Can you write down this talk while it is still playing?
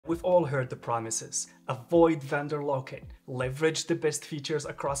We've all heard the promises. Avoid vendor lock-in, leverage the best features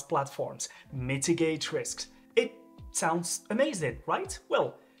across platforms, mitigate risks. It sounds amazing, right?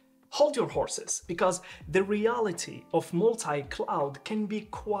 Well, hold your horses, because the reality of multi-cloud can be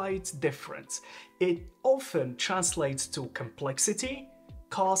quite different. It often translates to complexity,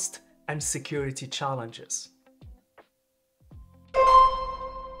 cost, and security challenges.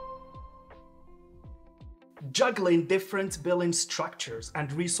 Juggling different billing structures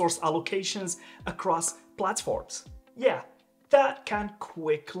and resource allocations across platforms. Yeah, that can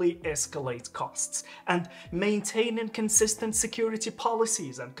quickly escalate costs, and maintaining consistent security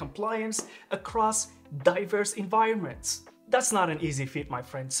policies and compliance across diverse environments. That's not an easy feat, my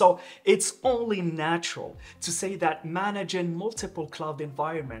friend. So it's only natural to say that managing multiple cloud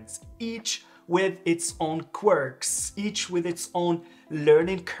environments, each with its own quirks, each with its own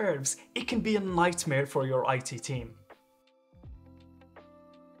learning curves, it can be a nightmare for your IT team.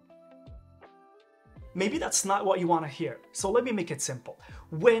 Maybe that's not what you want to hear, so let me make it simple.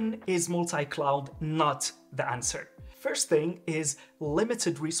 When is multi-cloud not the answer? First thing is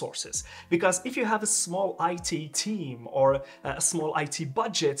limited resources, because if you have a small IT team or a small IT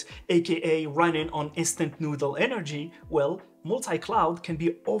budget, aka running on instant noodle energy, well, multi-cloud can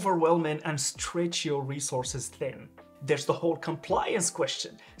be overwhelming and stretch your resources thin. There's the whole compliance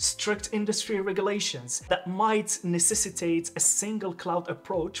question, strict industry regulations that might necessitate a single cloud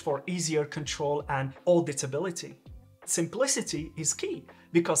approach for easier control and auditability. Simplicity is key,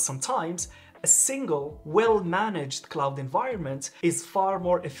 because sometimes a single, well-managed cloud environment is far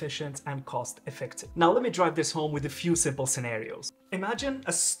more efficient and cost-effective. Now let me drive this home with a few simple scenarios. Imagine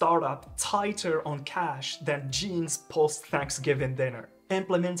a startup tighter on cash than jeans post-Thanksgiving dinner.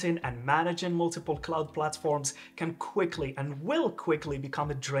 Implementing and managing multiple cloud platforms can quickly and will quickly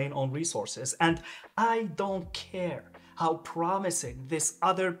become a drain on resources. And I don't care how promising this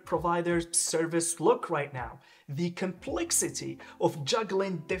other provider's service look right now. The complexity of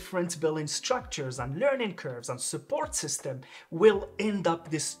juggling different billing structures and learning curves and support system will end up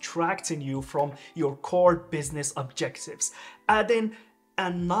distracting you from your core business objectives. Adding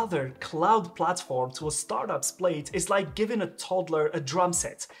another cloud platform to a startup's plate is like giving a toddler a drum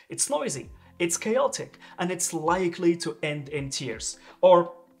set. It's noisy, it's chaotic, and it's likely to end in tears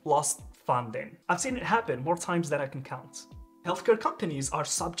or lost funding. I've seen it happen more times than I can count. Healthcare companies are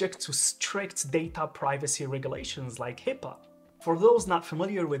subject to strict data privacy regulations like HIPAA. For those not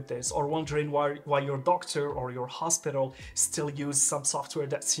familiar with this or wondering why your doctor or your hospital still use some software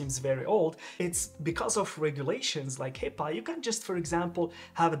that seems very old, it's because of regulations like HIPAA. You can just, for example,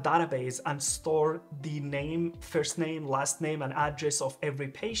 have a database and store the name, first name, last name, and address of every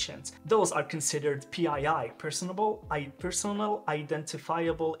patient. Those are considered PII, personal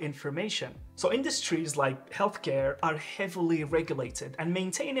identifiable information. So industries like healthcare are heavily regulated, and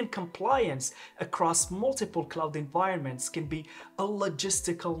maintaining compliance across multiple cloud environments can be a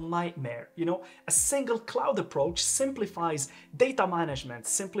logistical nightmare. You know, a single cloud approach simplifies data management,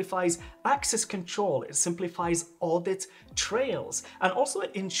 simplifies access control, it simplifies audit trails, and also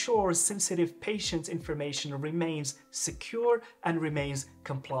it ensures sensitive patient information remains secure and remains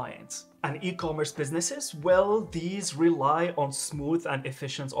compliant. And e-commerce businesses, well, these rely on smooth and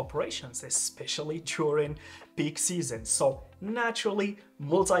efficient operations, especially during peak season. So naturally,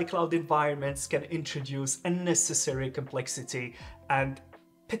 multi-cloud environments can introduce unnecessary complexity and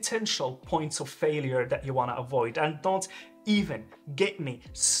potential points of failure that you want to avoid. And don't even get me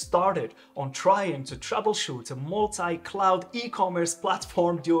started on trying to troubleshoot a multi-cloud e-commerce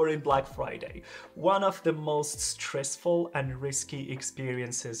platform during Black Friday. One of the most stressful and risky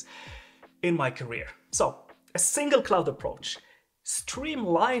experiences in my career. So, a single cloud approach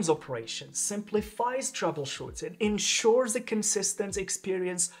streamlines operations, simplifies troubleshooting, ensures a consistent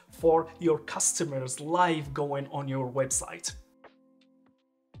experience for your customers live going on your website.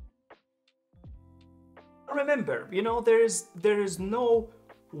 Remember, you know, there is no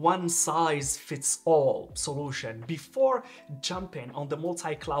one-size-fits-all solution. Before jumping on the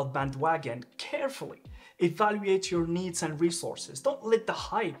multi-cloud bandwagon, carefully evaluate your needs and resources. Don't let the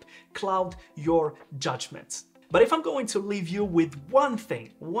hype cloud your judgment. But if I'm going to leave you with one thing,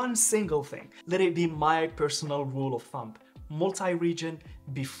 one single thing, let it be my personal rule of thumb: multi-region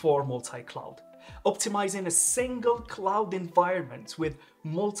before multi-cloud. Optimizing a single cloud environment with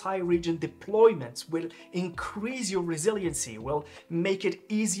multi-region deployments will increase your resiliency, will make it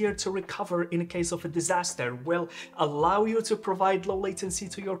easier to recover in case of a disaster, will allow you to provide low latency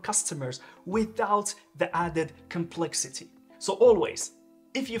to your customers without the added complexity. So always,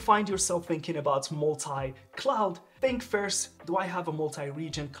 if you find yourself thinking about multi-cloud, think first, do I have a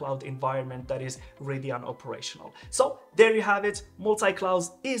multi-region cloud environment that is really unoperational? So there you have it. Multi-cloud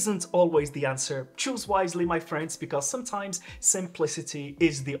isn't always the answer. Choose wisely, my friends, because sometimes simplicity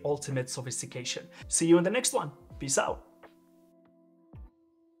is the ultimate sophistication. See you in the next one. Peace out.